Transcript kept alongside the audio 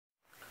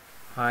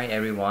Hi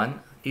everyone,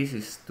 this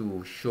is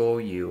to show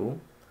you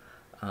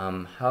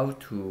how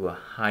to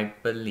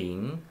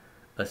hyperlink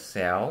a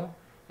cell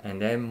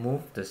and then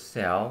move the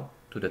cell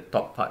to the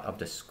top part of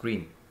the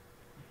screen.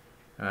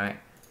 Alright,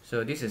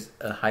 so this is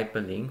a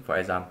hyperlink, for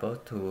example,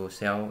 to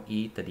cell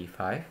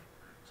E35.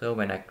 So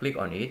when I click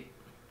on it,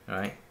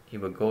 alright, it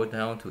will go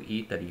down to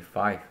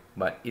E35,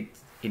 but it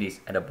is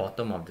at the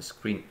bottom of the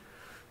screen.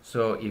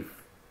 So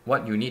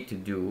what you need to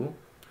do,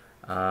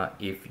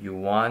 if you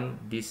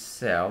want this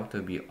cell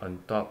to be on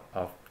top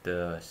of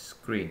the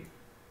screen,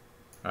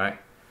 right?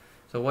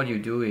 So what you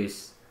do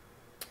is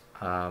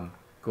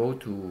go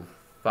to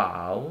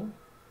File,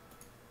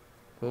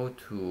 go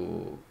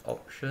to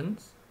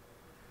Options,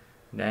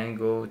 then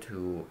go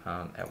to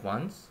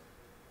Advanced,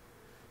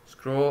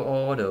 scroll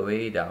all the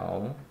way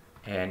down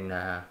and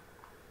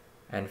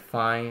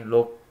find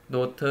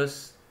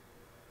Lotus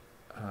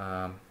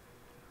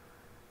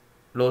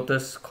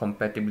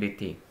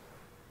compatibility.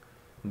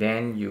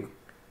 Then you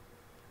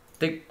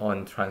click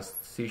on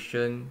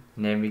transition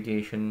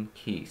navigation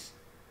keys,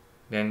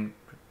 then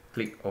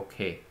click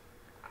OK.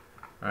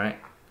 Alright,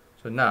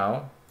 so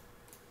now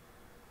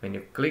when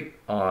you click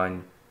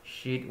on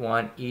sheet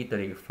 1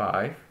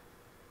 E35,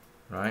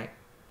 right,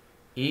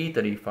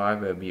 E35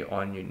 will be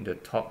on the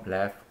top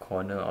left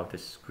corner of the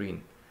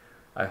screen.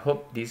 I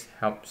hope this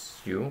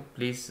helps you.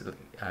 Please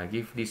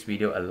give this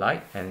video a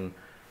like and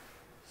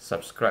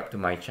subscribe to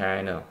my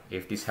channel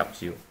if this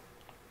helps you.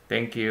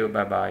 Thank you.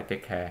 Bye bye.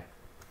 Take care.